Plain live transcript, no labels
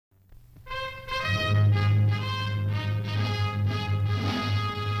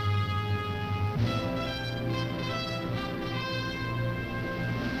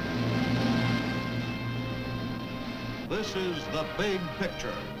This is The Big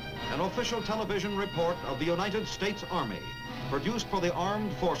Picture, an official television report of the United States Army, produced for the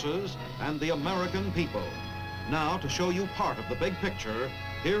armed forces and the American people. Now, to show you part of the big picture,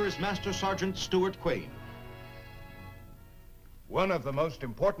 here is Master Sergeant Stuart Quain. One of the most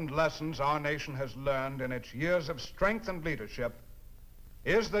important lessons our nation has learned in its years of strength and leadership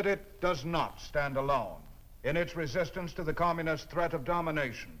is that it does not stand alone in its resistance to the communist threat of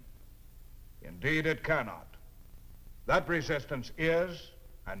domination. Indeed, it cannot. That resistance is,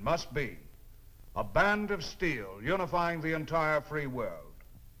 and must be, a band of steel unifying the entire free world.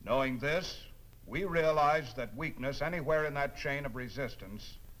 Knowing this, we realize that weakness anywhere in that chain of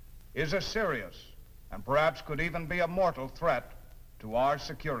resistance is a serious and perhaps could even be a mortal threat to our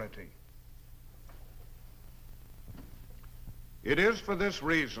security. It is for this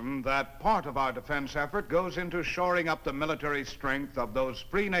reason that part of our defense effort goes into shoring up the military strength of those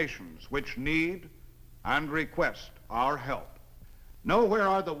free nations which need and request our help. Nowhere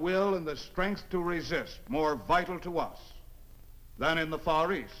are the will and the strength to resist more vital to us than in the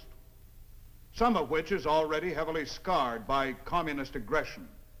Far East, some of which is already heavily scarred by communist aggression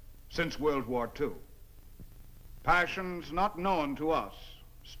since World War II. Passions not known to us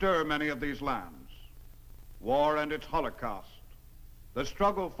stir many of these lands. War and its holocaust, the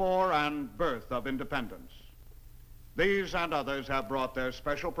struggle for and birth of independence. These and others have brought their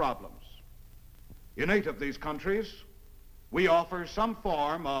special problems. In 8 of these countries, we offer some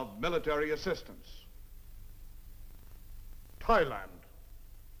form of military assistance. Thailand,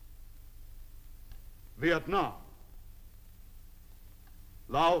 Vietnam,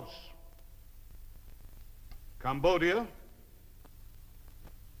 Laos, Cambodia,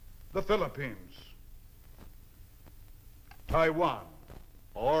 the Philippines, Taiwan,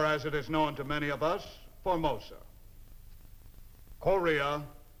 or as it is known to many of us, Formosa, Korea,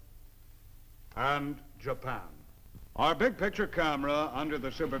 and Japan. Our big picture camera, under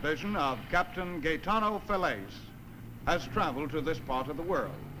the supervision of Captain Gaetano Feliz, has traveled to this part of the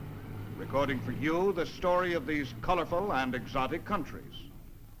world, recording for you the story of these colorful and exotic countries,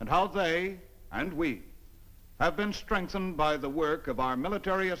 and how they, and we, have been strengthened by the work of our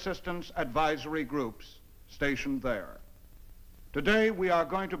military assistance advisory groups stationed there. Today, we are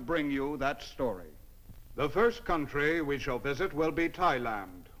going to bring you that story. The first country we shall visit will be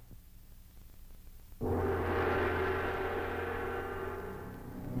Thailand.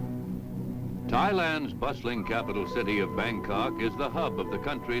 Thailand's bustling capital city of Bangkok is the hub of the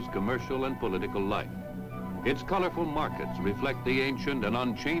country's commercial and political life. Its colorful markets reflect the ancient and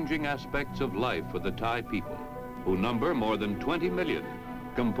unchanging aspects of life for the Thai people, who number more than 20 million,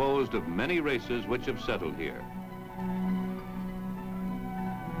 composed of many races which have settled here.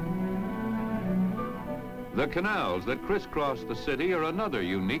 The canals that crisscross the city are another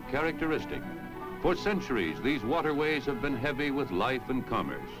unique characteristic. For centuries, these waterways have been heavy with life and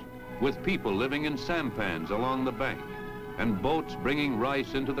commerce, with people living in sampans along the bank and boats bringing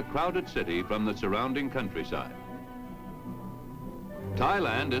rice into the crowded city from the surrounding countryside.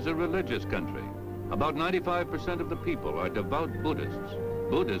 Thailand is a religious country. About 95% of the people are devout Buddhists.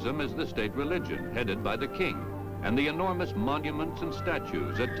 Buddhism is the state religion headed by the king, and the enormous monuments and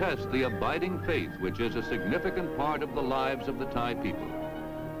statues attest the abiding faith which is a significant part of the lives of the Thai people.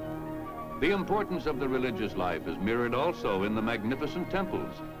 The importance of the religious life is mirrored also in the magnificent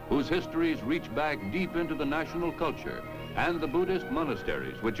temples, whose histories reach back deep into the national culture, and the Buddhist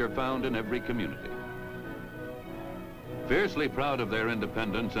monasteries which are found in every community. Fiercely proud of their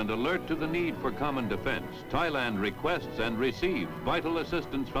independence and alert to the need for common defense, Thailand requests and receives vital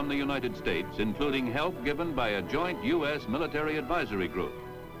assistance from the United States, including help given by a joint U.S. military advisory group.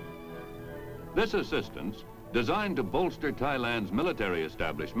 This assistance, designed to bolster Thailand's military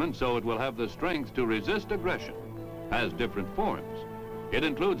establishment so it will have the strength to resist aggression, has different forms. It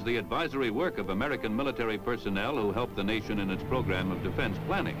includes the advisory work of American military personnel who help the nation in its program of defense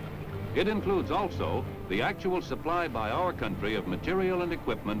planning. It includes also the actual supply by our country of material and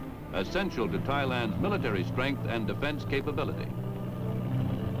equipment essential to Thailand's military strength and defense capability.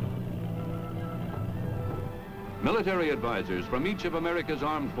 Military advisors from each of America's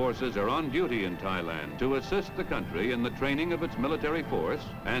armed forces are on duty in Thailand to assist the country in the training of its military force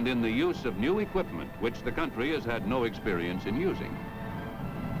and in the use of new equipment which the country has had no experience in using.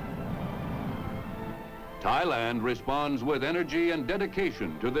 Thailand responds with energy and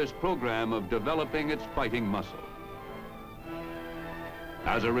dedication to this program of developing its fighting muscle.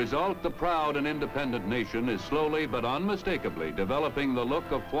 As a result, the proud and independent nation is slowly but unmistakably developing the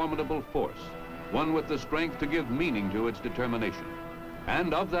look of formidable force, one with the strength to give meaning to its determination.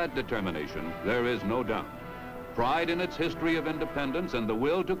 And of that determination, there is no doubt. Pride in its history of independence and the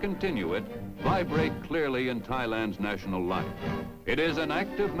will to continue it vibrate clearly in Thailand's national life. It is an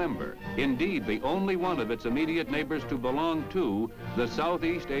active member, indeed the only one of its immediate neighbors to belong to the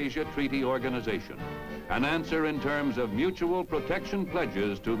Southeast Asia Treaty Organization, an answer in terms of mutual protection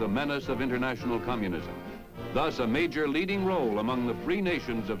pledges to the menace of international communism. Thus, a major leading role among the free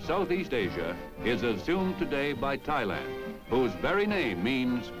nations of Southeast Asia is assumed today by Thailand, whose very name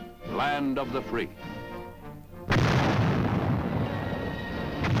means land of the free.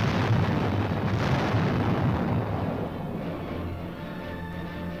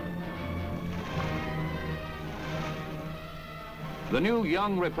 The new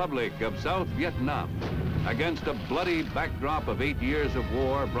young republic of South Vietnam, against a bloody backdrop of 8 years of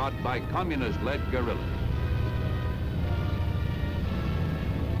war brought by communist-led guerrillas.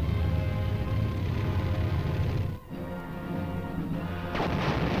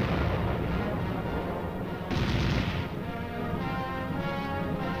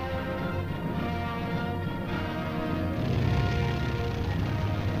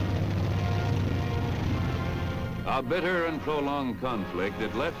 A bitter and prolonged conflict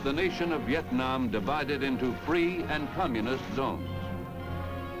that left the nation of Vietnam divided into free and communist zones.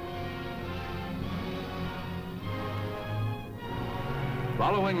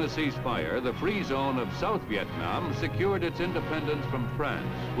 Following the ceasefire, the free zone of South Vietnam secured its independence from France,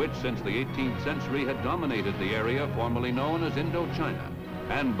 which since the 18th century had dominated the area formerly known as Indochina,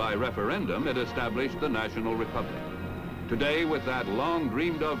 and by referendum it established the National Republic. Today, with that long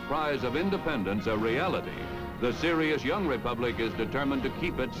dreamed of prize of independence a reality, the serious young republic is determined to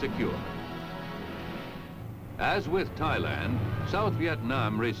keep it secure. As with Thailand, South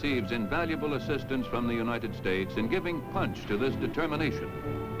Vietnam receives invaluable assistance from the United States in giving punch to this determination,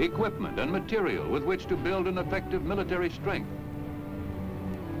 equipment and material with which to build an effective military strength.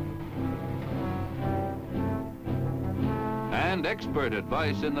 And expert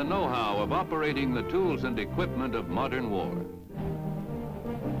advice in the know-how of operating the tools and equipment of modern war.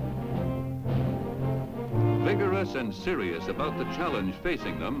 Vigorous and serious about the challenge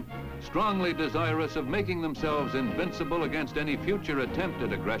facing them, strongly desirous of making themselves invincible against any future attempt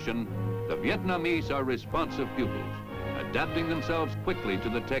at aggression, the Vietnamese are responsive pupils, adapting themselves quickly to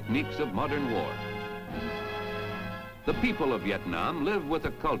the techniques of modern war. The people of Vietnam live with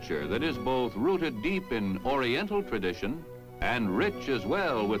a culture that is both rooted deep in Oriental tradition and rich as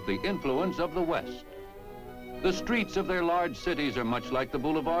well with the influence of the West. The streets of their large cities are much like the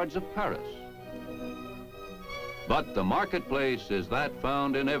boulevards of Paris. But the marketplace is that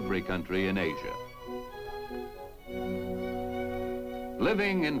found in every country in Asia.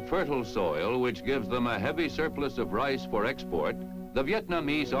 Living in fertile soil, which gives them a heavy surplus of rice for export, the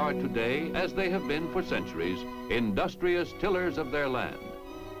Vietnamese are today, as they have been for centuries, industrious tillers of their land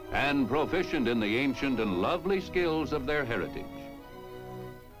and proficient in the ancient and lovely skills of their heritage.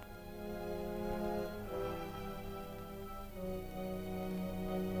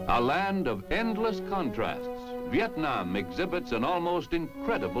 A land of endless contrasts, Vietnam exhibits an almost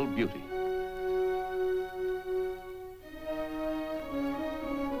incredible beauty.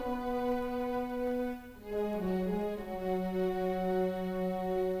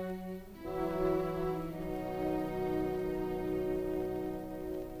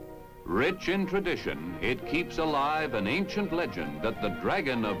 Rich in tradition, it keeps alive an ancient legend that the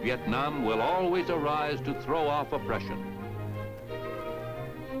dragon of Vietnam will always arise to throw off oppression.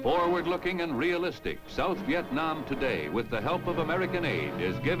 Forward-looking and realistic, South Vietnam today, with the help of American aid,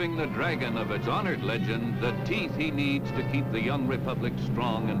 is giving the dragon of its honored legend the teeth he needs to keep the young republic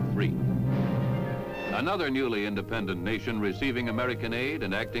strong and free. Another newly independent nation receiving American aid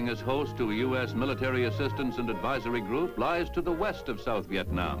and acting as host to a U.S. military assistance and advisory group lies to the west of South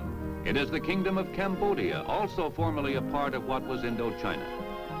Vietnam. It is the Kingdom of Cambodia, also formerly a part of what was Indochina.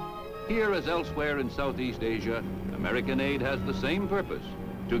 Here, as elsewhere in Southeast Asia, American aid has the same purpose: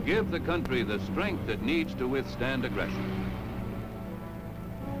 to give the country the strength it needs to withstand aggression.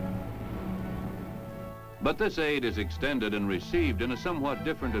 But this aid is extended and received in a somewhat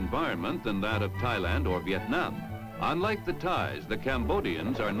different environment than that of Thailand or Vietnam. Unlike the Thais, the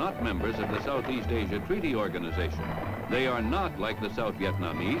Cambodians are not members of the Southeast Asia Treaty Organization. They are not, like the South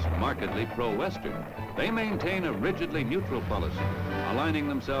Vietnamese, markedly pro-Western. They maintain a rigidly neutral policy, aligning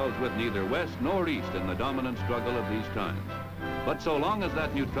themselves with neither West nor East in the dominant struggle of these times. But so long as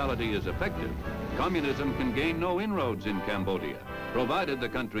that neutrality is effective, communism can gain no inroads in Cambodia, provided the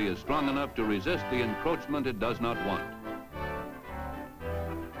country is strong enough to resist the encroachment it does not want.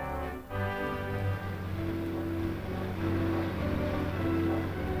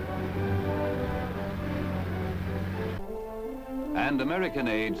 And American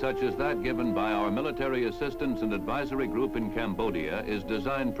aid, such as that given by our Military Assistance and Advisory Group in Cambodia, is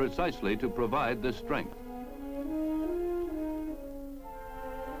designed precisely to provide this strength.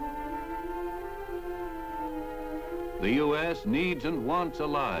 The U.S. needs and wants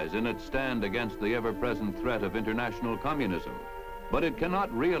allies in its stand against the ever-present threat of international communism. But it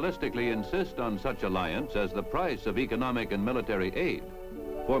cannot realistically insist on such alliance as the price of economic and military aid.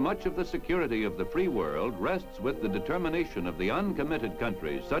 For much of the security of the free world rests with the determination of the uncommitted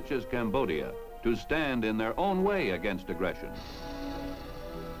countries, such as Cambodia, to stand in their own way against aggression.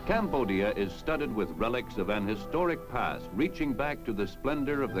 Cambodia is studded with relics of an historic past reaching back to the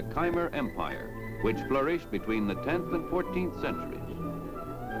splendor of the Khmer Empire, which flourished between the 10th and 14th centuries.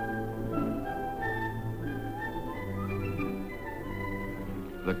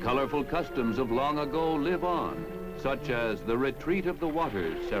 The colorful customs of long ago live on, such as the Retreat of the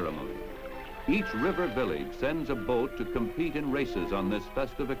Waters ceremony. Each river village sends a boat to compete in races on this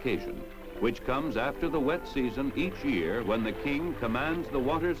festive occasion, which comes after the wet season each year when the king commands the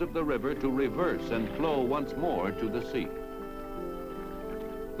waters of the river to reverse and flow once more to the sea.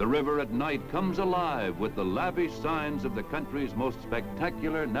 The river at night comes alive with the lavish signs of the country's most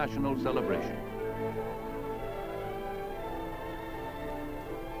spectacular national celebration.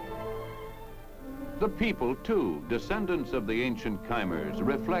 The people, too, descendants of the ancient Khmers,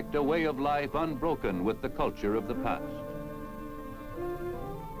 reflect a way of life unbroken with the culture of the past.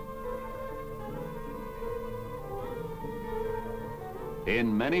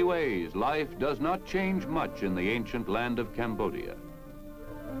 In many ways, life does not change much in the ancient land of Cambodia.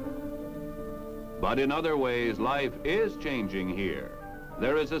 But in other ways, life is changing here.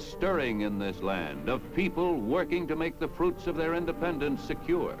 There is a stirring in this land of people working to make the fruits of their independence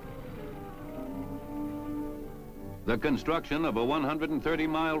secure. The construction of a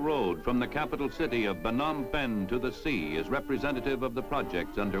 130-mile road from the capital city of Phnom Penh to the sea is representative of the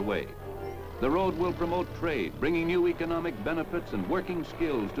projects underway. The road will promote trade, bringing new economic benefits and working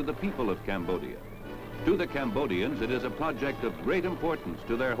skills to the people of Cambodia. To the Cambodians, it is a project of great importance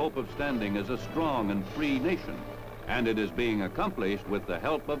to their hope of standing as a strong and free nation, and it is being accomplished with the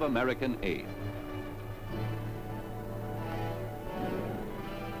help of American aid.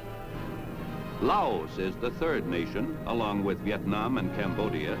 Laos is the third nation, along with Vietnam and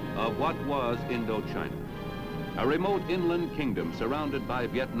Cambodia, of what was Indochina. A remote inland kingdom surrounded by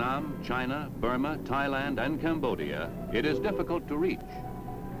Vietnam, China, Burma, Thailand, and Cambodia, it is difficult to reach.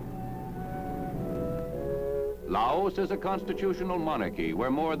 Laos is a constitutional monarchy where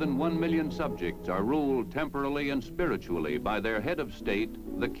more than 1 million subjects are ruled temporally and spiritually by their head of state,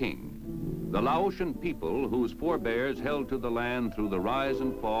 the king. The Laotian people, whose forebears held to the land through the rise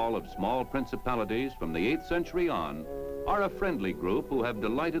and fall of small principalities from the 8th century on, are a friendly group who have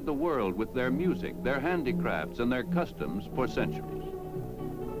delighted the world with their music, their handicrafts, and their customs for centuries.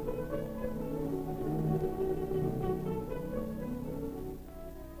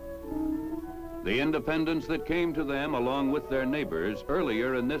 The independence that came to them along with their neighbors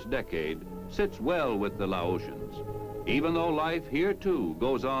earlier in this decade sits well with the Laotians, even though life here too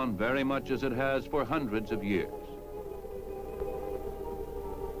goes on very much as it has for hundreds of years.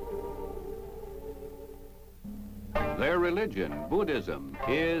 Their religion, Buddhism,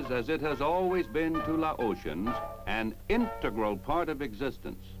 is, as it has always been to Laotians, an integral part of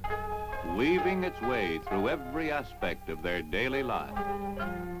existence, weaving its way through every aspect of their daily life.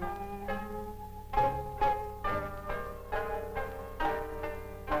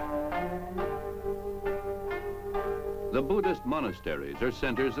 The Buddhist monasteries are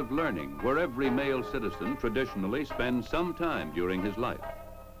centers of learning where every male citizen traditionally spends some time during his life.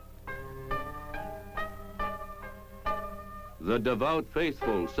 The devout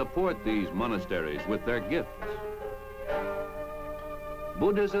faithful support these monasteries with their gifts.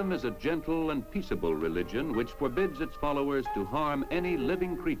 Buddhism is a gentle and peaceable religion which forbids its followers to harm any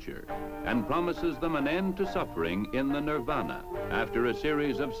living creature and promises them an end to suffering in the nirvana after a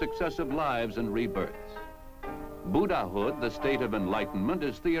series of successive lives and rebirths. Buddhahood, the state of enlightenment,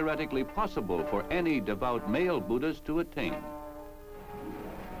 is theoretically possible for any devout male Buddhist to attain.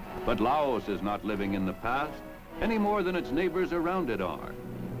 But Laos is not living in the past any more than its neighbors around it are.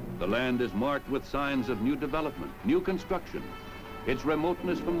 The land is marked with signs of new development, new construction. Its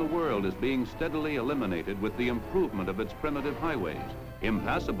remoteness from the world is being steadily eliminated with the improvement of its primitive highways,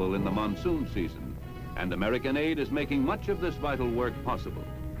 impassable in the monsoon season, and American aid is making much of this vital work possible.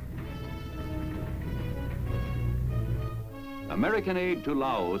 American aid to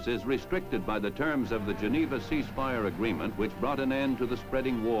Laos is restricted by the terms of the Geneva ceasefire agreement, which brought an end to the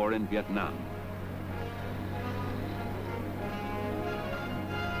spreading war in Vietnam.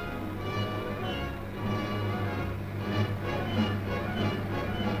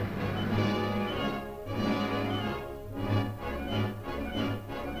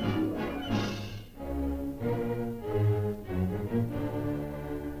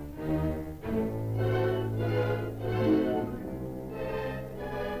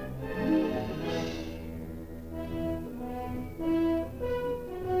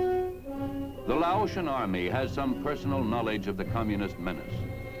 Laotian army has some personal knowledge of the communist menace.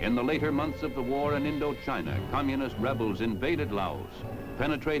 In the later months of the war in Indochina, communist rebels invaded Laos,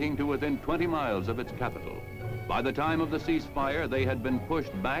 penetrating to within 20 miles of its capital. By the time of the ceasefire, they had been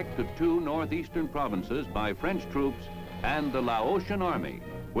pushed back to 2 northeastern provinces by French troops and the Laotian army,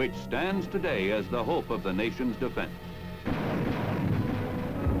 which stands today as the hope of the nation's defense.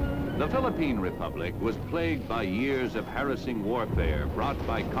 The Philippine Republic was plagued by years of harassing warfare brought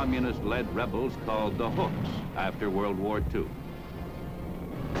by communist-led rebels called the Hooks after World War II.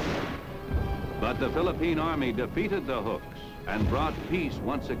 But the Philippine Army defeated the Hooks and brought peace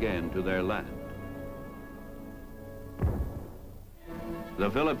once again to their land. The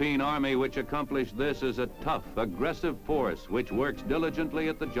Philippine Army which accomplished this is a tough, aggressive force which works diligently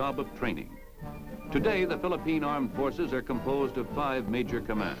at the job of training. Today, the Philippine Armed Forces are composed of 5 major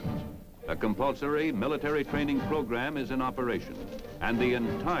commands. A compulsory military training program is in operation, and the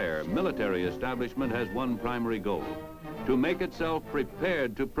entire military establishment has one primary goal: to make itself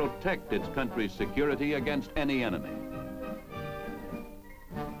prepared to protect its country's security against any enemy.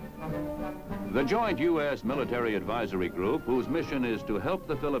 The joint U.S. Military Advisory Group, whose mission is to help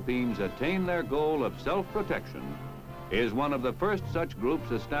the Philippines attain their goal of self-protection, is one of the first such groups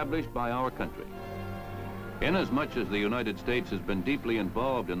established by our country. Inasmuch as the United States has been deeply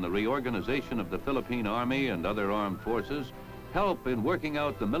involved in the reorganization of the Philippine Army and other armed forces, help in working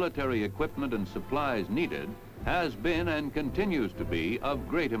out the military equipment and supplies needed has been and continues to be of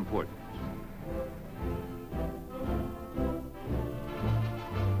great importance.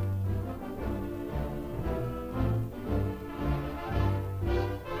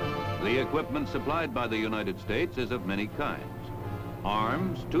 The equipment supplied by the United States is of many kinds.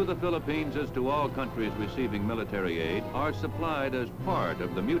 Arms, to the Philippines as to all countries receiving military aid, are supplied as part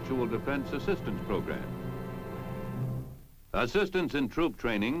of the Mutual Defense Assistance Program. Assistance in troop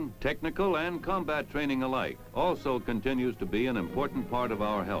training, technical and combat training alike, also continues to be an important part of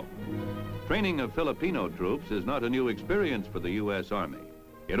our help. Training of Filipino troops is not a new experience for the U.S. Army.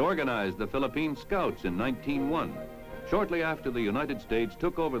 It organized the Philippine Scouts in 1901, shortly after the United States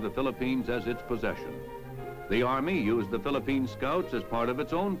took over the Philippines as its possession. The Army used the Philippine Scouts as part of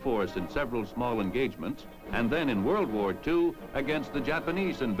its own force in several small engagements, and then in World War II against the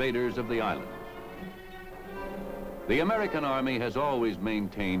Japanese invaders of the islands. The American Army has always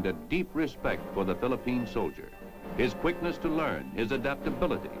maintained a deep respect for the Philippine soldier, his quickness to learn, his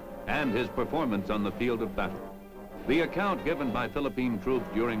adaptability, and his performance on the field of battle. The account given by Philippine troops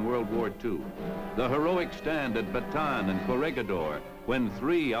during World War II, the heroic stand at Bataan and Corregidor when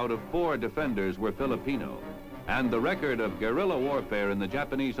 3 out of 4 defenders were Filipino, and the record of guerrilla warfare in the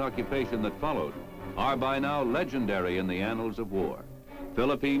Japanese occupation that followed are by now legendary in the annals of war.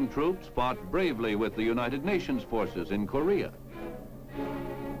 Philippine troops fought bravely with the United Nations forces in Korea.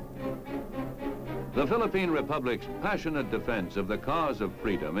 The Philippine Republic's passionate defense of the cause of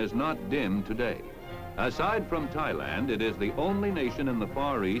freedom is not dim today. Aside from Thailand, it is the only nation in the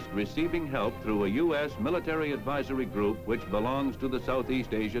Far East receiving help through a U.S. military advisory group which belongs to the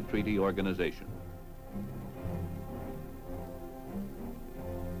Southeast Asia Treaty Organization.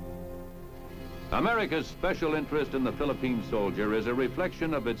 America's special interest in the Philippine soldier is a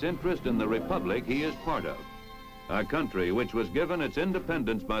reflection of its interest in the republic he is part of, a country which was given its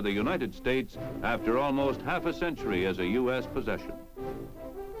independence by the United States after almost half a century as a U.S. possession.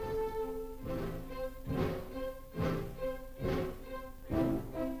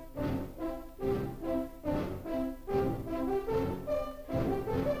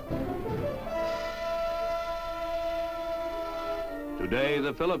 Today,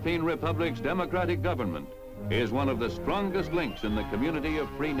 the Philippine Republic's democratic government is one of the strongest links in the community of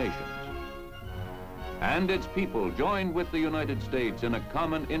free nations. And its people, joined with the United States in a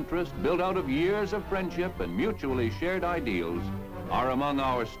common interest built out of years of friendship and mutually shared ideals, are among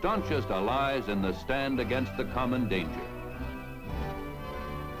our staunchest allies in the stand against the common danger.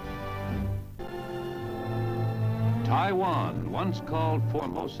 Taiwan, once called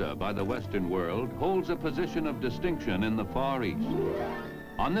Formosa by the Western world, holds a position of distinction in the Far East.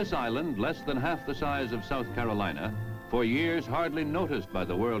 On this island, less than half the size of South Carolina, for years hardly noticed by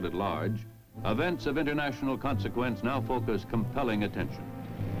the world at large, events of international consequence now focus compelling attention.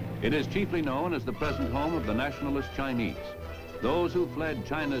 It is chiefly known as the present home of the nationalist Chinese, those who fled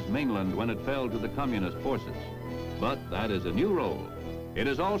China's mainland when it fell to the communist forces. But that is a new role. It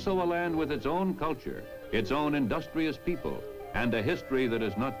is also a land with its own culture, its own industrious people, and a history that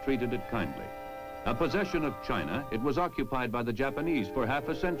has not treated it kindly. A possession of China, it was occupied by the Japanese for half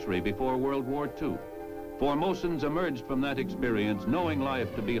a century before World War II. Formosans emerged from that experience knowing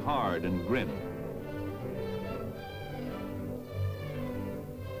life to be hard and grim.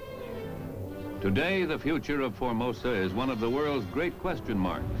 Today, the future of Formosa is one of the world's great question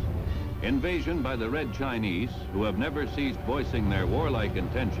marks. Invasion by the Red Chinese, who have never ceased voicing their warlike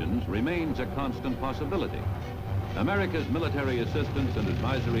intentions, remains a constant possibility. America's military assistance and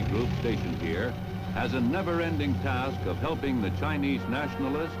advisory group stationed here has a never-ending task of helping the Chinese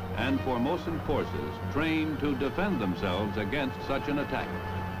nationalist and Formosan forces train to defend themselves against such an attack.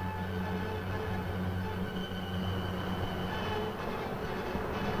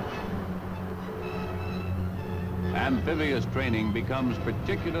 Amphibious training becomes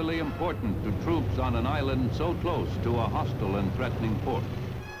particularly important to troops on an island so close to a hostile and threatening force.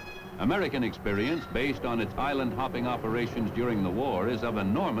 American experience based on its island-hopping operations during the war is of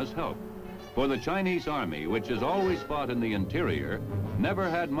enormous help. For the Chinese Army, which has always fought in the interior, never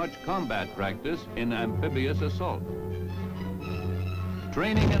had much combat practice in amphibious assault.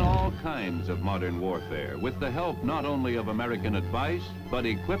 Training in all kinds of modern warfare, with the help not only of American advice, but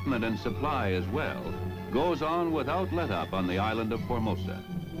equipment and supply as well, goes on without let-up on the island of Formosa,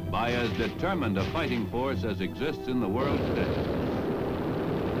 by as determined a fighting force as exists in the world today.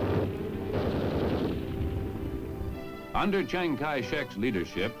 Under Chiang Kai-shek's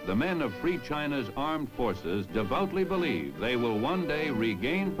leadership, the men of Free China's armed forces devoutly believe they will one day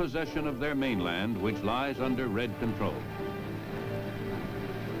regain possession of their mainland, which lies under Red control.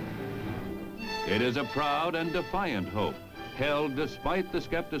 It is a proud and defiant hope, held despite the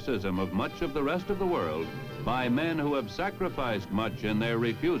skepticism of much of the rest of the world by men who have sacrificed much in their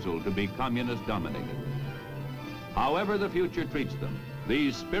refusal to be communist dominated. However the future treats them,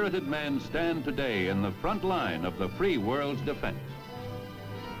 these spirited men stand today in the front line of the free world's defense.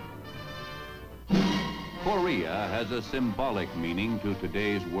 Korea has a symbolic meaning to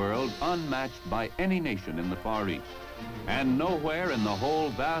today's world unmatched by any nation in the Far East. And nowhere in the whole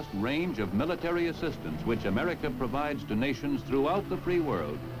vast range of military assistance which America provides to nations throughout the free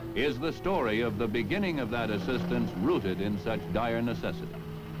world is the story of the beginning of that assistance rooted in such dire necessity.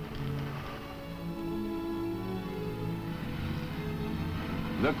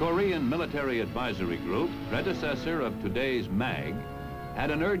 The Korean Military Advisory Group, predecessor of today's MAAG, had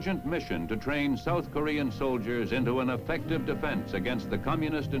an urgent mission to train South Korean soldiers into an effective defense against the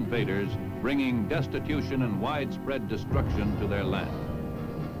communist invaders, bringing destitution and widespread destruction to their land.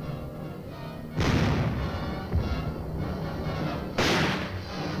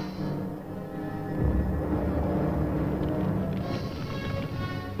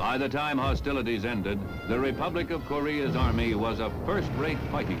 By the time hostilities ended, the Republic of Korea's army was a first-rate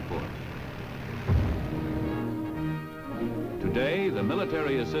fighting force. Today, the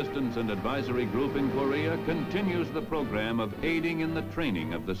Military Assistance and Advisory Group in Korea continues the program of aiding in the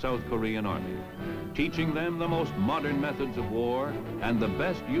training of the South Korean Army, teaching them the most modern methods of war and the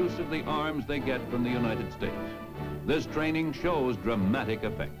best use of the arms they get from the United States. This training shows dramatic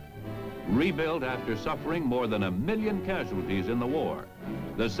effect. Rebuilt after suffering more than 1 million casualties in the war,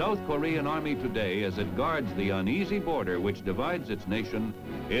 the South Korean Army today, as it guards the uneasy border which divides its nation,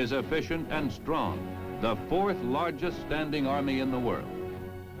 is efficient and strong, the 4th largest standing army in the world.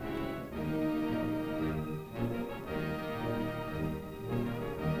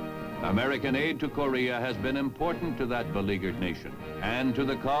 American aid to Korea has been important to that beleaguered nation and to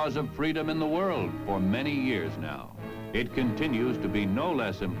the cause of freedom in the world for many years now. It continues to be no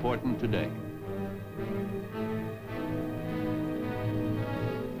less important today.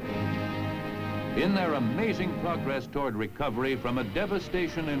 In their amazing progress toward recovery from a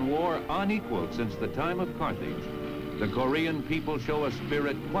devastation in war unequaled since the time of Carthage, the Korean people show a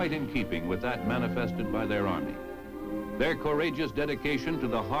spirit quite in keeping with that manifested by their army. Their courageous dedication to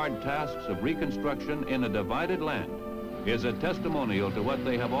the hard tasks of reconstruction in a divided land is a testimonial to what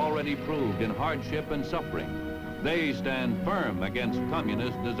they have already proved in hardship and suffering. They stand firm against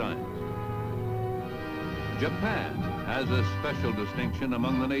communist designs. Japan has a special distinction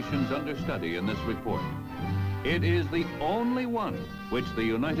among the nations under study in this report. It is the only one which the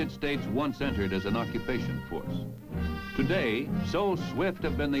United States once entered as an occupation force. Today, so swift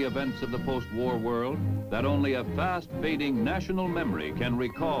have been the events of the post-war world that only a fast-fading national memory can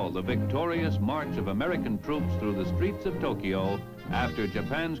recall the victorious march of American troops through the streets of Tokyo after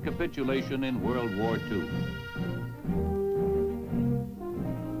Japan's capitulation in World War II.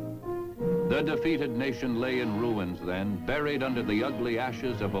 The defeated nation lay in ruins then, buried under the ugly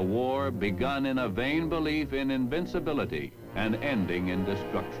ashes of a war begun in a vain belief in invincibility and ending in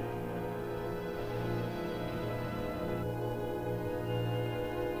destruction.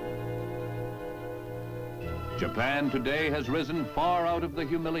 Japan today has risen far out of the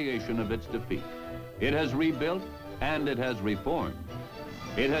humiliation of its defeat. It has rebuilt and it has reformed.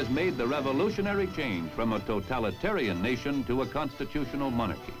 It has made the revolutionary change from a totalitarian nation to a constitutional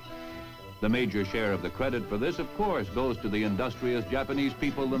monarchy. The major share of the credit for this, of course, goes to the industrious Japanese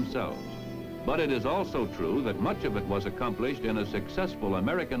people themselves. But it is also true that much of it was accomplished in a successful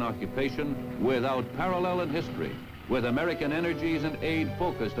American occupation without parallel in history, with American energies and aid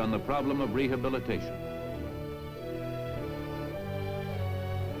focused on the problem of rehabilitation.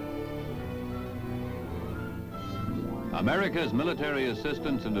 America's Military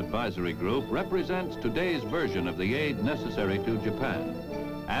Assistance and Advisory Group represents today's version of the aid necessary to Japan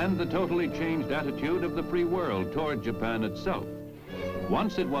and the totally changed attitude of the free world toward Japan itself.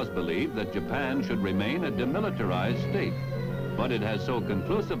 Once it was believed that Japan should remain a demilitarized state, but it has so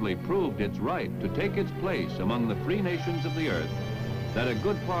conclusively proved its right to take its place among the free nations of the earth that a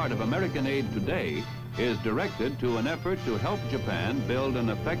good part of American aid today is directed to an effort to help Japan build an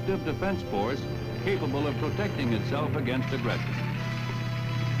effective defense force capable of protecting itself against aggression.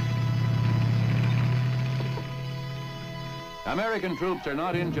 American troops are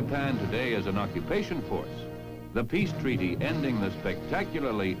not in Japan today as an occupation force. The peace treaty ending the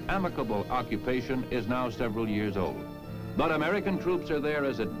spectacularly amicable occupation is now several years old. But American troops are there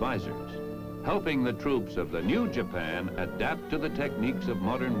as advisors, helping the troops of the new Japan adapt to the techniques of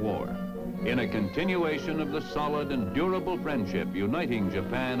modern war, in a continuation of the solid and durable friendship uniting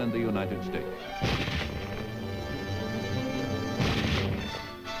Japan and the United States.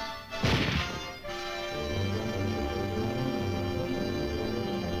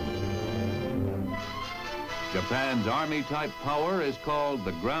 Japan's Army-type power is called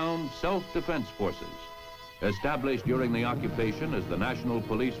the Ground Self-Defense Forces, established during the occupation as the National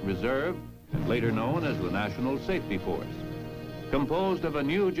Police Reserve and later known as the National Safety Force. Composed of a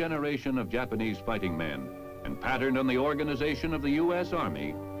new generation of Japanese fighting men and patterned on the organization of the U.S.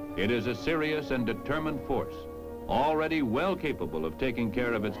 Army, it is a serious and determined force, already well capable of taking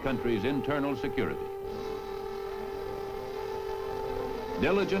care of its country's internal security.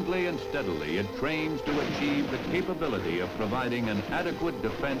 Diligently and steadily, it trains to achieve the capability of providing an adequate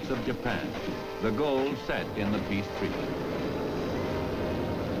defense of Japan, the goal set in the peace treaty.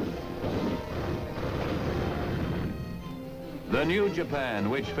 The new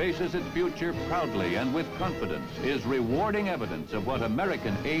Japan, which faces its future proudly and with confidence, is rewarding evidence of what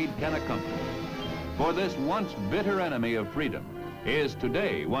American aid can accomplish. For this once bitter enemy of freedom is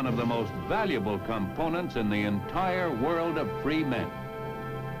today one of the most valuable components in the entire world of free men.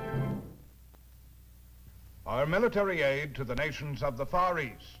 Our military aid to the nations of the Far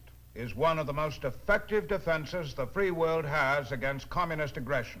East is one of the most effective defenses the free world has against communist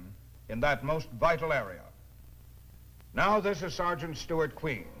aggression in that most vital area. Now this is Sergeant Stuart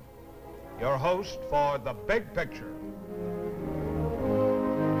Queen, your host for The Big Picture.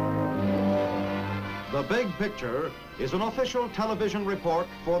 The Big Picture is an official television report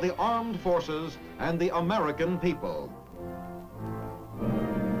for the armed forces and the American people.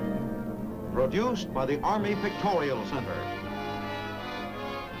 Produced by the Army Pictorial Center.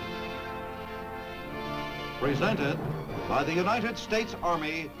 Presented by the United States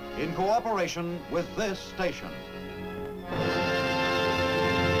Army in cooperation with this station.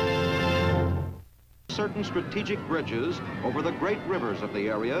 Certain strategic bridges over the great rivers of the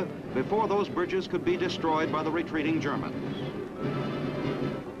area before those bridges could be destroyed by the retreating Germans.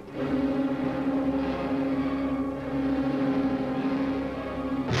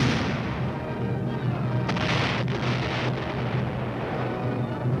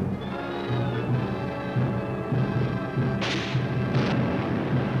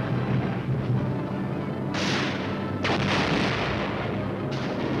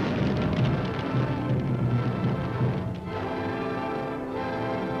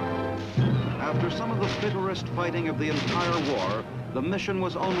 After some of the bitterest fighting of the entire war, the mission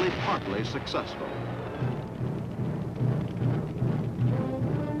was only partly successful.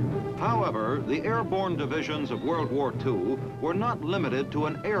 However, the airborne divisions of World War II were not limited to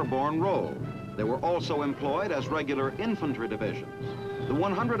an airborne role. They were also employed as regular infantry divisions. The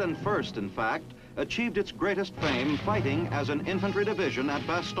 101st, in fact, achieved its greatest fame fighting as an infantry division at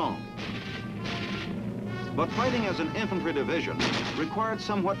Bastogne. But fighting as an infantry division required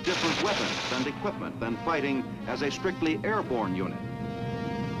somewhat different weapons and equipment than fighting as a strictly airborne unit.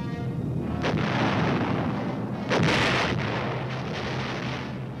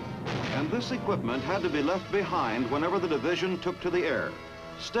 And this equipment had to be left behind whenever the division took to the air.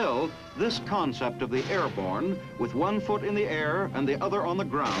 Still, this concept of the airborne, with one foot in the air and the other on the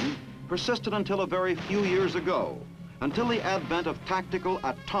ground, persisted until a very few years ago, until the advent of tactical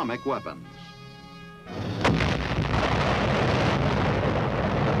atomic weapons.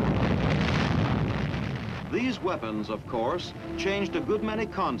 These weapons, of course, changed a good many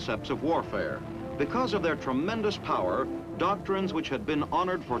concepts of warfare. Because of their tremendous power, doctrines which had been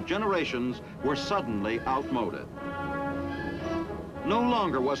honored for generations were suddenly outmoded. No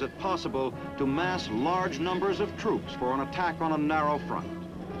longer was it possible to mass large numbers of troops for an attack on a narrow front.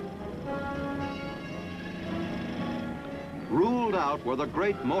 Ruled out were the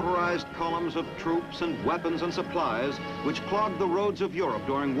great motorized columns of troops and weapons and supplies which clogged the roads of Europe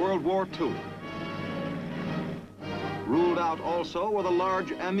during World War II. Ruled out also were the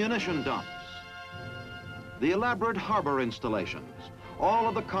large ammunition dumps, the elaborate harbor installations. All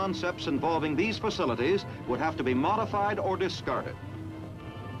of the concepts involving these facilities would have to be modified or discarded.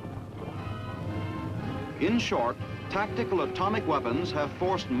 In short, tactical atomic weapons have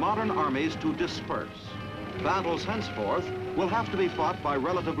forced modern armies to disperse. Battles henceforth will have to be fought by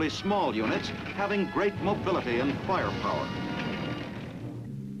relatively small units having great mobility and firepower.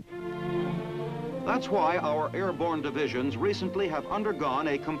 That's why our airborne divisions recently have undergone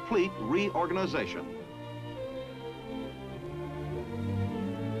a complete reorganization.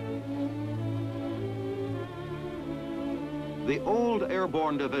 The old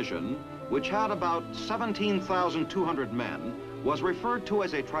airborne division, which had about 17,200 men, was referred to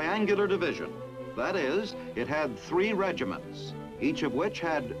as a triangular division. That is, it had 3 regiments, each of which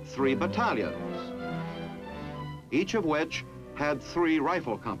had 3 battalions, each of which had 3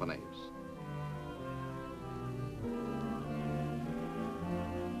 rifle companies.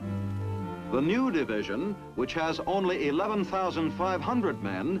 The new division, which has only 11,500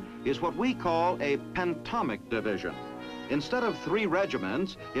 men, is what we call a pentomic division. Instead of 3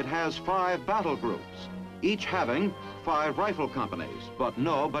 regiments, it has 5 battle groups, each having 5 rifle companies, but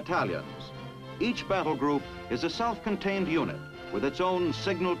no battalions. Each battle group is a self-contained unit with its own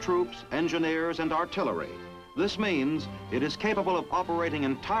signal troops, engineers, and artillery. This means it is capable of operating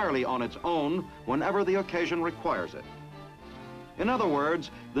entirely on its own whenever the occasion requires it. In other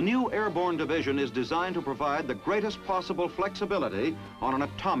words, the new airborne division is designed to provide the greatest possible flexibility on an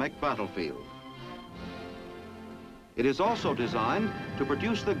atomic battlefield. It is also designed to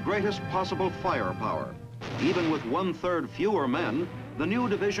produce the greatest possible firepower. Even with 1/3 fewer men, the new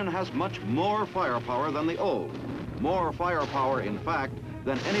division has much more firepower than the old. More firepower, in fact,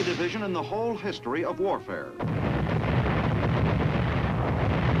 than any division in the whole history of warfare.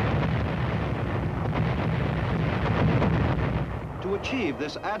 To achieve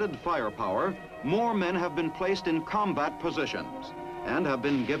this added firepower, more men have been placed in combat positions and have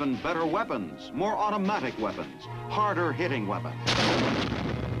been given better weapons, more automatic weapons, harder hitting weapons.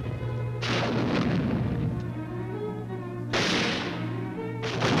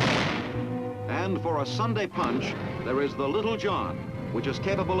 And for a Sunday punch, there is the Little John, which is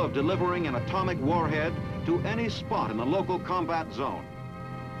capable of delivering an atomic warhead to any spot in the local combat zone.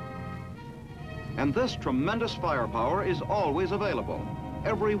 And this tremendous firepower is always available.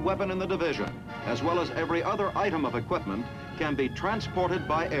 Every weapon in the division, as well as every other item of equipment, can be transported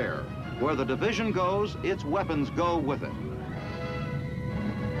by air. Where the division goes, its weapons go with it.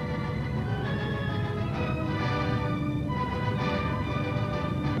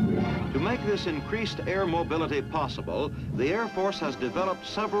 To make this increased air mobility possible, the Air Force has developed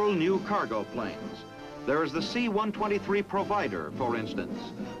several new cargo planes. There is the C-123 Provider, for instance,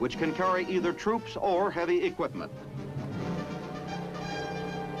 which can carry either troops or heavy equipment.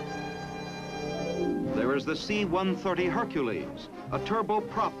 There is the C-130 Hercules, a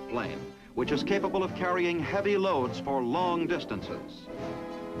turboprop plane, which is capable of carrying heavy loads for long distances.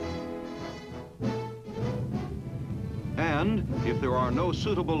 And if there are no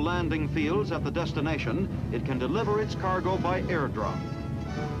suitable landing fields at the destination, it can deliver its cargo by airdrop.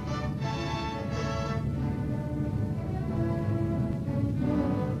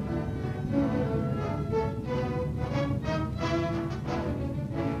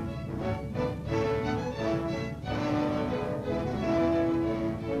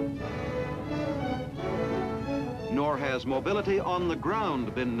 Nor has mobility on the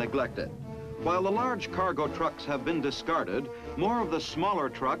ground been neglected. While the large cargo trucks have been discarded, more of the smaller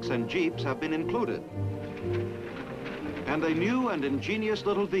trucks and jeeps have been included. And a new and ingenious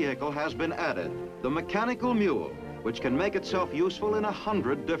little vehicle has been added, the mechanical mule, which can make itself useful in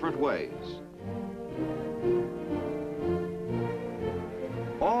 100 different ways.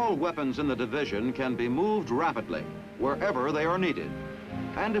 All weapons in the division can be moved rapidly, wherever they are needed.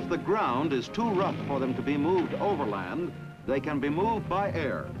 And if the ground is too rough for them to be moved overland, they can be moved by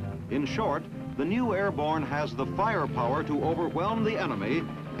air. In short, the new airborne has the firepower to overwhelm the enemy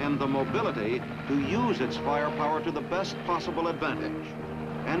and the mobility to use its firepower to the best possible advantage.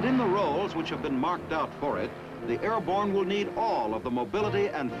 And in the roles which have been marked out for it, the airborne will need all of the mobility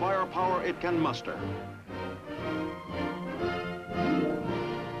and firepower it can muster.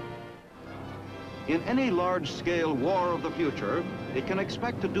 In any large-scale war of the future, it can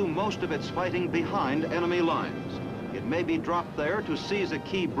expect to do most of its fighting behind enemy lines. It may be dropped there to seize a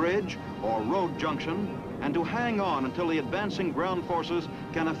key bridge or road junction and to hang on until the advancing ground forces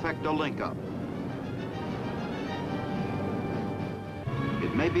can effect a link-up.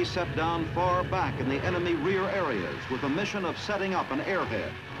 It may be set down far back in the enemy rear areas with the mission of setting up an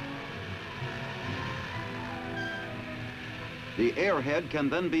airhead. The airhead can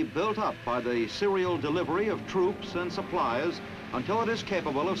then be built up by the serial delivery of troops and supplies until it is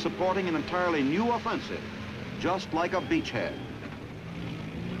capable of supporting an entirely new offensive, just like a beachhead.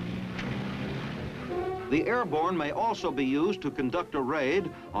 The airborne may also be used to conduct a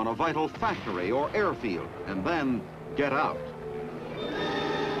raid on a vital factory or airfield and then get out.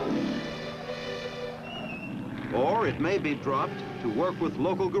 Or it may be dropped to work with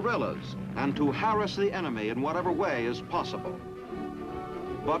local guerrillas and to harass the enemy in whatever way is possible.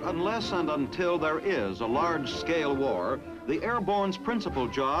 But unless and until there is a large-scale war, the airborne's principal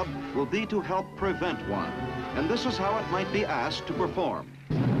job will be to help prevent one. And this is how it might be asked to perform.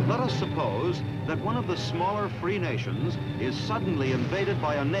 Let us suppose that one of the smaller free nations is suddenly invaded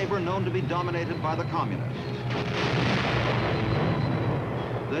by a neighbor known to be dominated by the communists.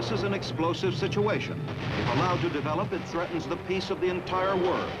 This is an explosive situation. If allowed to develop, it threatens the peace of the entire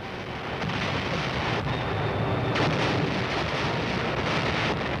world.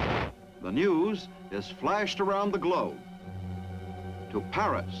 The news is flashed around the globe, to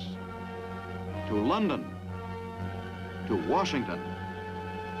Paris, to London, to Washington.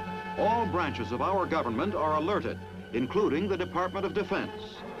 All branches of our government are alerted, including the Department of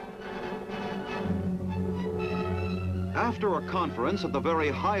Defense. After a conference at the very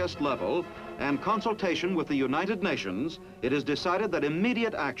highest level and consultation with the United Nations, it is decided that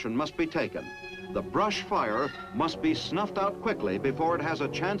immediate action must be taken. The brush fire must be snuffed out quickly before it has a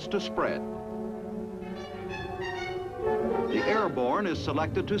chance to spread. The airborne is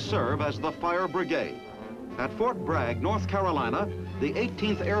selected to serve as the fire brigade. At Fort Bragg, North Carolina, the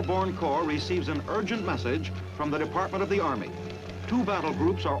 18th Airborne Corps receives an urgent message from the Department of the Army. 2 battle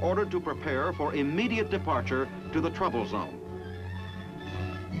groups are ordered to prepare for immediate departure to the trouble zone.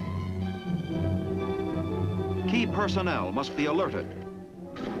 Key personnel must be alerted.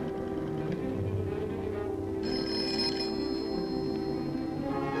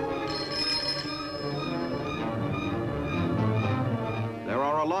 There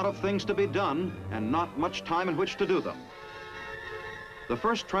are a lot of things to be done and not much time in which to do them. The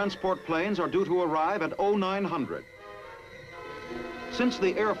first transport planes are due to arrive at 0900. Since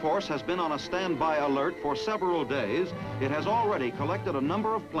the Air Force has been on a standby alert for several days, it has already collected a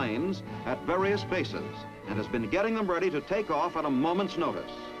number of planes at various bases and has been getting them ready to take off at a moment's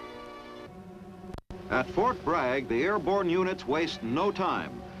notice. At Fort Bragg, the airborne units waste no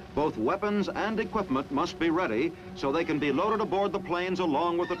time. Both weapons and equipment must be ready so they can be loaded aboard the planes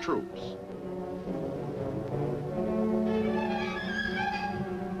along with the troops.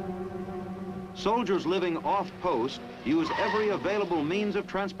 Soldiers living off-post use every available means of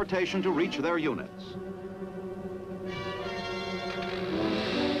transportation to reach their units.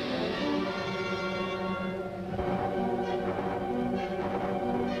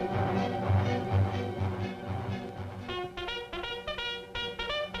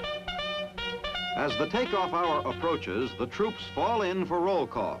 As the takeoff hour approaches, the troops fall in for roll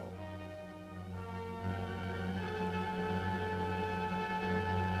call.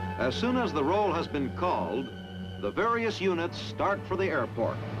 As soon as the roll has been called, the various units start for the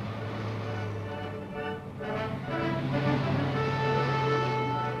airport.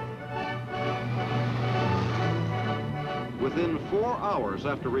 Within 4 hours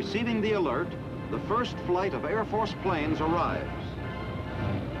after receiving the alert, the first flight of Air Force planes arrives.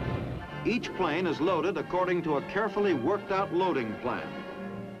 Each plane is loaded according to a carefully worked out loading plan.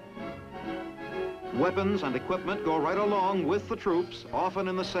 Weapons and equipment go right along with the troops, often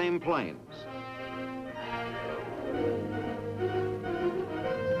in the same planes.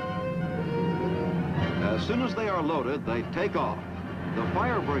 As soon as they are loaded, they take off. The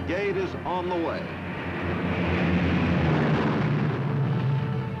fire brigade is on the way.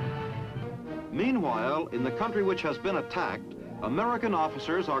 Meanwhile, in the country which has been attacked, American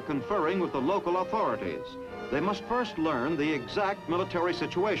officers are conferring with the local authorities. They must first learn the exact military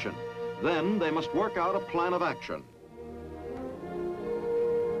situation. Then they must work out a plan of action.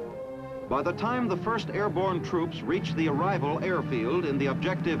 By the time the first airborne troops reach the arrival airfield in the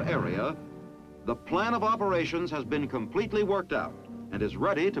objective area, the plan of operations has been completely worked out and is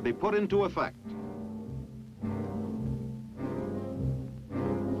ready to be put into effect.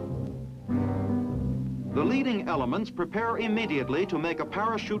 The leading elements prepare immediately to make a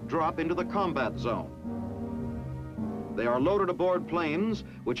parachute drop into the combat zone. They are loaded aboard planes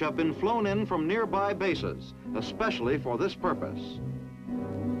which have been flown in from nearby bases, especially for this purpose.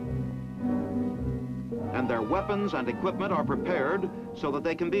 And their weapons and equipment are prepared so that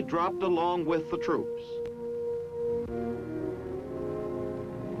they can be dropped along with the troops.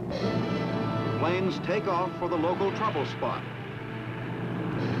 Planes take off for the local trouble spot.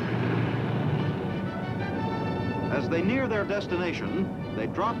 As they near their destination, they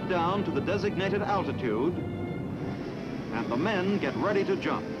drop down to the designated altitude, and the men get ready to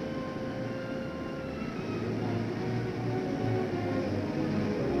jump.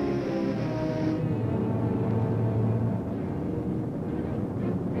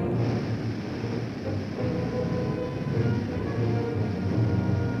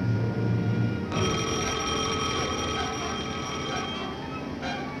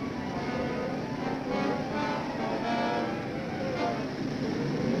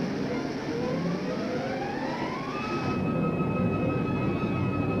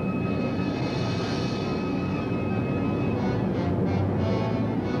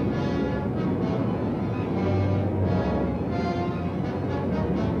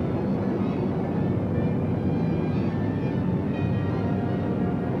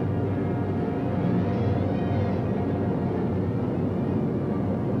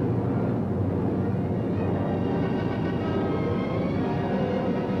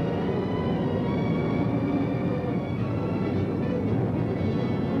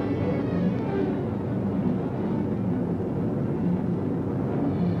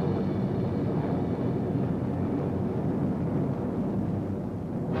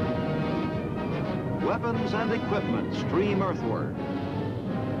 Weapons and equipment stream earthward.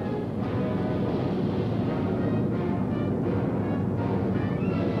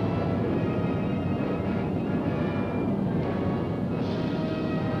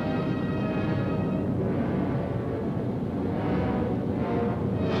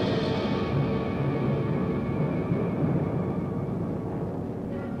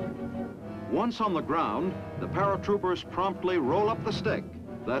 Once on the ground, the paratroopers promptly roll up the stick.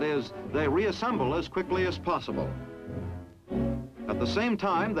 That is, they reassemble as quickly as possible. At the same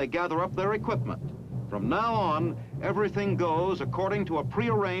time, they gather up their equipment. From now on, everything goes according to a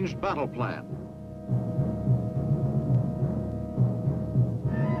prearranged battle plan.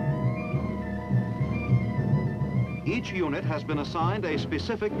 Each unit has been assigned a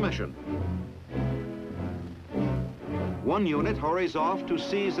specific mission. One unit hurries off to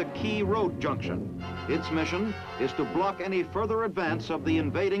seize a key road junction. Its mission is to block any further advance of the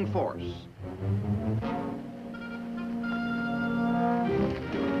invading force.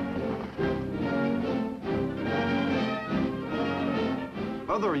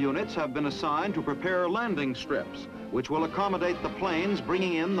 Other units have been assigned to prepare landing strips, which will accommodate the planes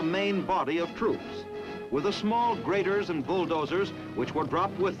bringing in the main body of troops. With the small graders and bulldozers, which were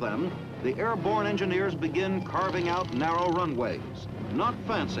dropped with them, the airborne engineers begin carving out narrow runways. Not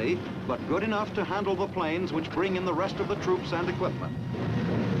fancy, but good enough to handle the planes which bring in the rest of the troops and equipment.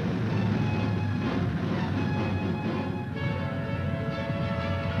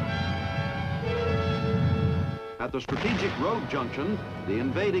 At the strategic road junction, the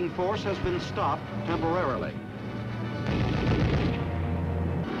invading force has been stopped temporarily.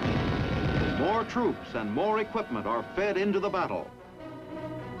 More troops and more equipment are fed into the battle.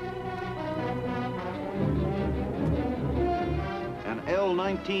 An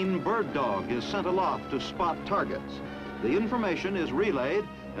L-19 bird dog is sent aloft to spot targets. The information is relayed,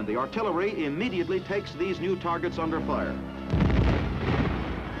 and the artillery immediately takes these new targets under fire.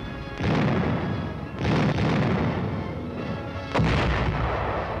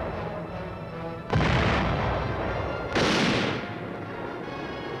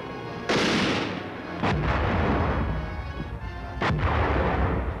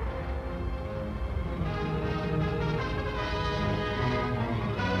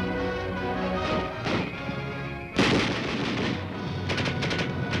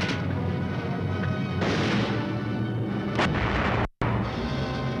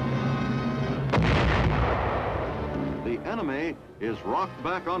 Is rocked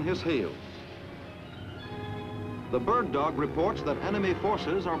back on his heels. The bird dog reports that enemy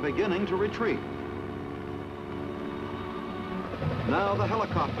forces are beginning to retreat. Now the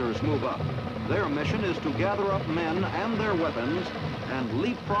helicopters move up. Their mission is to gather up men and their weapons and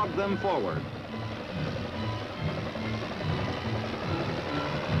leapfrog them forward.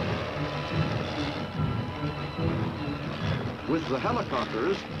 With the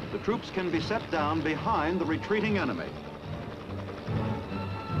helicopters, the troops can be set down behind the retreating enemy.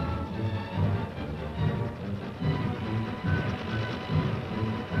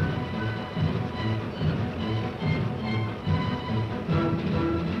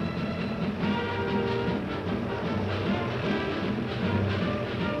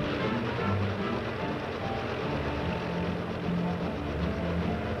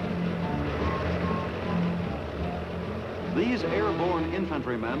 These airborne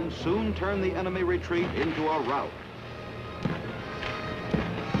infantrymen soon turn the enemy retreat into a rout.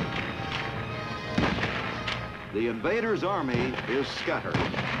 The invader's army is scattered.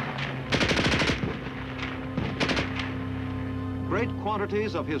 Great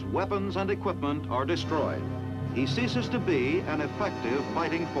quantities of his weapons and equipment are destroyed. He ceases to be an effective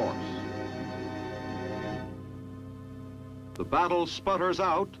fighting force. The battle sputters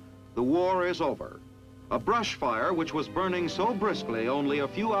out. The war is over. A brush fire which was burning so briskly only a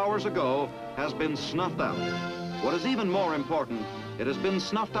few hours ago has been snuffed out. What is even more important, it has been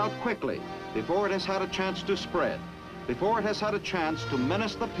snuffed out quickly before it has had a chance to spread, before it has had a chance to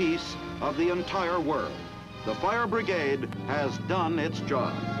menace the peace of the entire world. The fire brigade has done its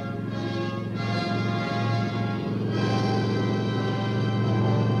job.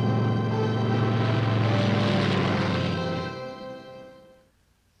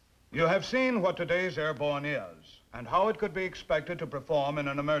 You have seen what today's airborne is and how it could be expected to perform in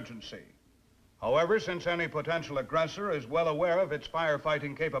an emergency. However, since any potential aggressor is well aware of its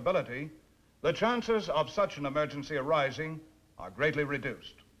firefighting capability, the chances of such an emergency arising are greatly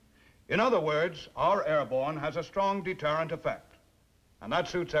reduced. In other words, our airborne has a strong deterrent effect, and that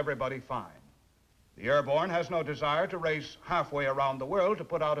suits everybody fine. The airborne has no desire to race halfway around the world to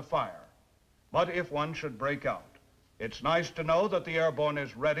put out a fire. But if one should break out, it's nice to know that the airborne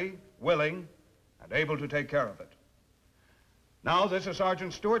is ready, willing, and able to take care of it. Now, this is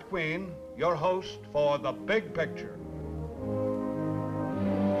Sergeant Stuart Queen, your host for The Big Picture.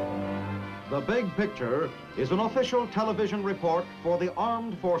 The Big Picture is an official television report for the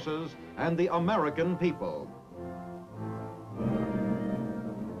armed forces and the American people.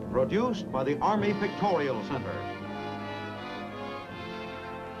 Produced by the Army Pictorial Center.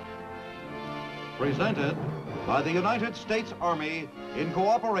 Presented by the United States Army in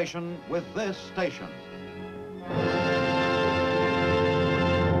cooperation with this station.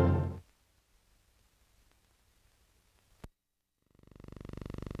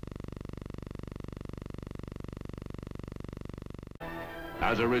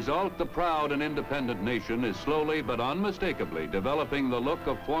 As a result, the proud and independent nation is slowly but unmistakably developing the look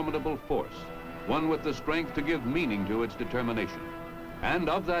of formidable force, one with the strength to give meaning to its determination. And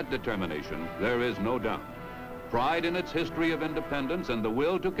of that determination, there is no doubt. Pride in its history of independence and the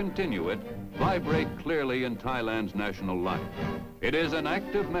will to continue it vibrate clearly in Thailand's national life. It is an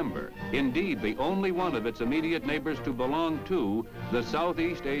active member, indeed the only one of its immediate neighbors to belong to the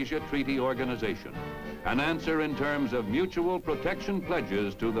Southeast Asia Treaty Organization, an answer in terms of mutual protection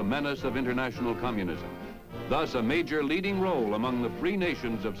pledges to the menace of international communism. Thus, a major leading role among the free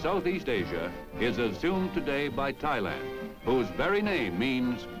nations of Southeast Asia is assumed today by Thailand, whose very name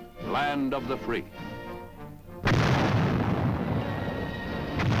means land of the free.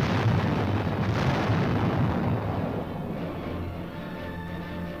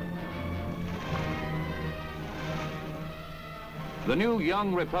 The new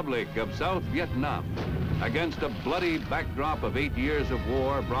young republic of South Vietnam, against a bloody backdrop of 8 years of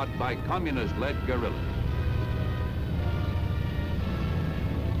war brought by communist-led guerrillas.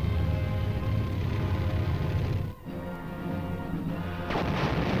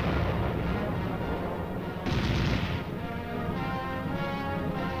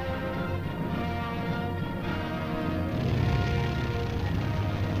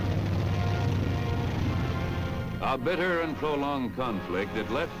 A bitter and prolonged conflict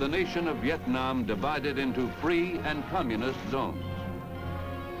that left the nation of Vietnam divided into free and communist zones.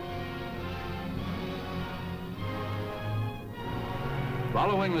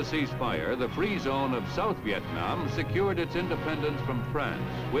 Following the ceasefire, the free zone of South Vietnam secured its independence from France,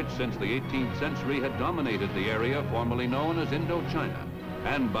 which since the 18th century had dominated the area formerly known as Indochina,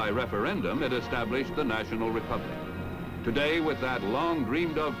 and by referendum it established the National Republic. Today, with that long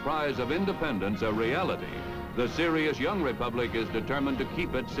dreamed of prize of independence a reality, the serious young republic is determined to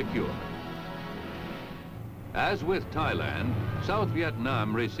keep it secure. As with Thailand, South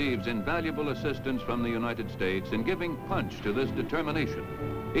Vietnam receives invaluable assistance from the United States in giving punch to this determination,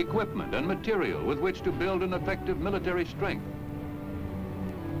 equipment and material with which to build an effective military strength.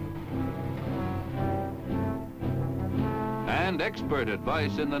 And expert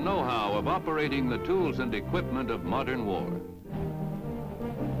advice in the know-how of operating the tools and equipment of modern war.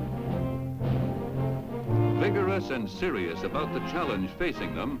 Vigorous and serious about the challenge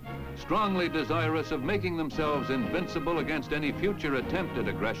facing them, strongly desirous of making themselves invincible against any future attempt at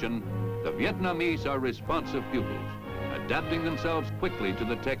aggression, the Vietnamese are responsive pupils, adapting themselves quickly to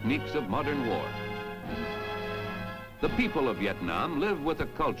the techniques of modern war. The people of Vietnam live with a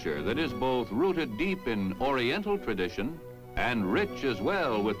culture that is both rooted deep in Oriental tradition and rich as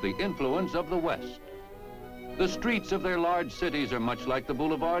well with the influence of the West. The streets of their large cities are much like the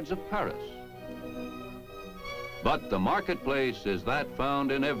boulevards of Paris. But the marketplace is that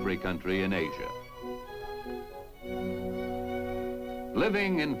found in every country in Asia.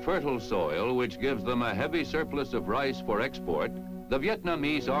 Living in fertile soil, which gives them a heavy surplus of rice for export, the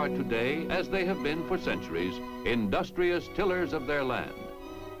Vietnamese are today, as they have been for centuries, industrious tillers of their land,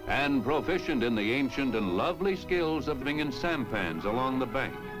 and proficient in the ancient and lovely skills of living in sampans along the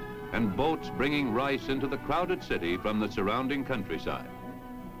bank, and boats bringing rice into the crowded city from the surrounding countryside.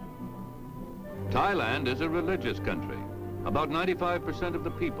 Thailand is a religious country. About 95% of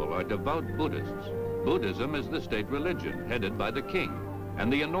the people are devout Buddhists. Buddhism is the state religion, headed by the king,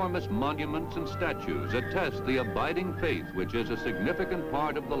 and the enormous monuments and statues attest the abiding faith which is a significant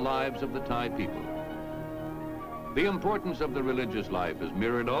part of the lives of the Thai people. The importance of the religious life is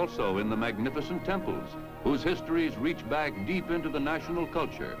mirrored also in the magnificent temples, whose histories reach back deep into the national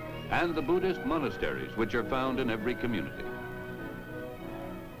culture, and the Buddhist monasteries, which are found in every community.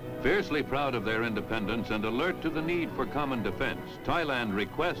 Fiercely proud of their independence and alert to the need for common defense, Thailand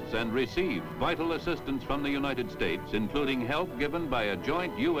requests and receives vital assistance from the United States, including help given by a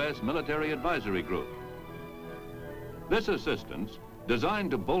joint U.S. military advisory group. This assistance, designed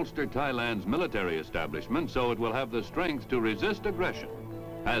to bolster Thailand's military establishment so it will have the strength to resist aggression,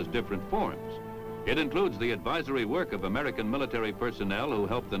 has different forms. It includes the advisory work of American military personnel who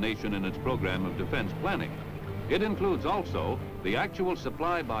help the nation in its program of defense planning. It includes also the actual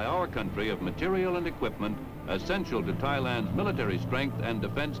supply by our country of material and equipment essential to Thailand's military strength and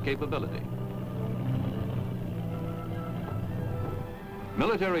defense capability.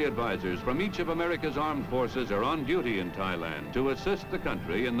 Military advisors from each of America's armed forces are on duty in Thailand to assist the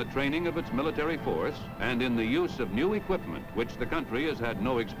country in the training of its military force and in the use of new equipment which the country has had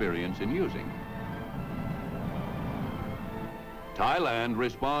no experience in using. Thailand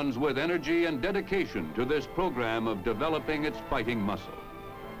responds with energy and dedication to this program of developing its fighting muscle.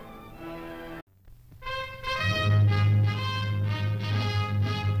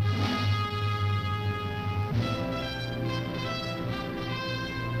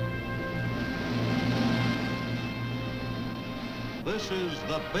 This is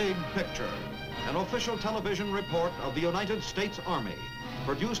The Big Picture, an official television report of the United States Army,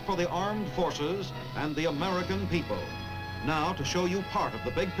 produced for the armed forces and the American people. Now, to show you part of the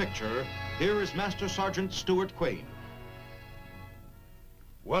big picture, here is Master Sergeant Stuart Quain.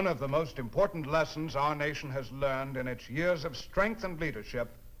 One of the most important lessons our nation has learned in its years of strength and leadership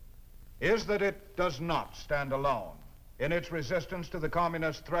is that it does not stand alone in its resistance to the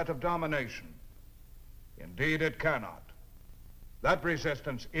communist threat of domination. Indeed, it cannot. That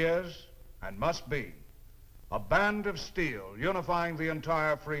resistance is, and must be, a band of steel unifying the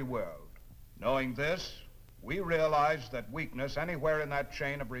entire free world. Knowing this, we realize that weakness anywhere in that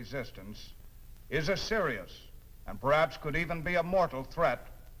chain of resistance is a serious and perhaps could even be a mortal threat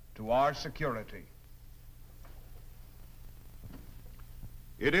to our security.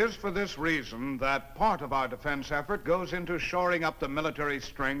 It is for this reason that part of our defense effort goes into shoring up the military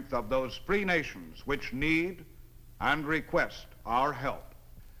strength of those free nations which need and request our help.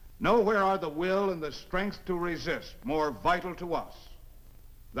 Nowhere are the will and the strength to resist more vital to us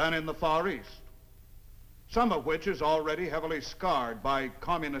than in the Far East, some of which is already heavily scarred by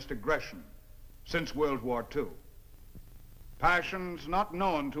communist aggression since World War II. Passions not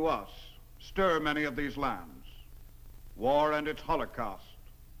known to us stir many of these lands. War and its Holocaust,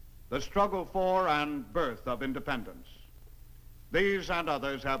 the struggle for and birth of independence. These and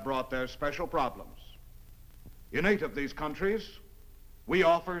others have brought their special problems. In 8 of these countries, we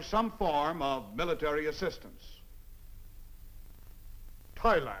offer some form of military assistance.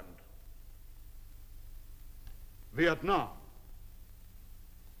 Thailand, Vietnam,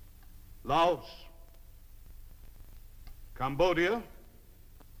 Laos, Cambodia,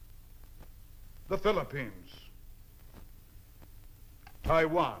 the Philippines,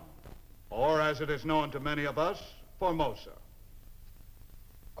 Taiwan, or as it is known to many of us, Formosa,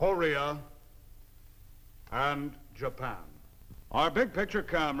 Korea, and Japan. Our big picture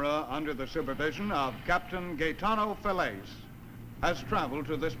camera, under the supervision of Captain Gaetano Feliz, has traveled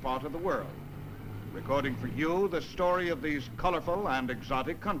to this part of the world, recording for you the story of these colorful and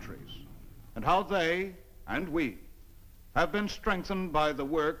exotic countries, and how they, and we, have been strengthened by the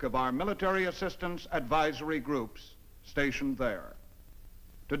work of our military assistance advisory groups stationed there.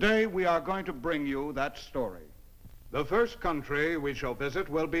 Today, we are going to bring you that story. The first country we shall visit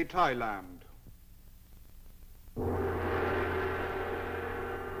will be Thailand.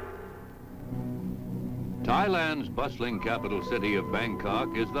 Thailand's bustling capital city of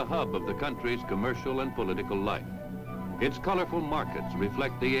Bangkok is the hub of the country's commercial and political life. Its colorful markets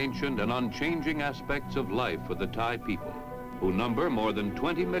reflect the ancient and unchanging aspects of life for the Thai people, who number more than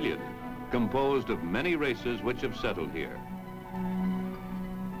 20 million, composed of many races which have settled here.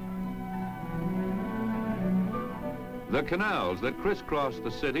 The canals that crisscross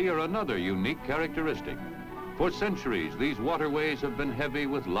the city are another unique characteristic. For centuries, these waterways have been heavy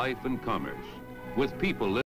with life and commerce, with people living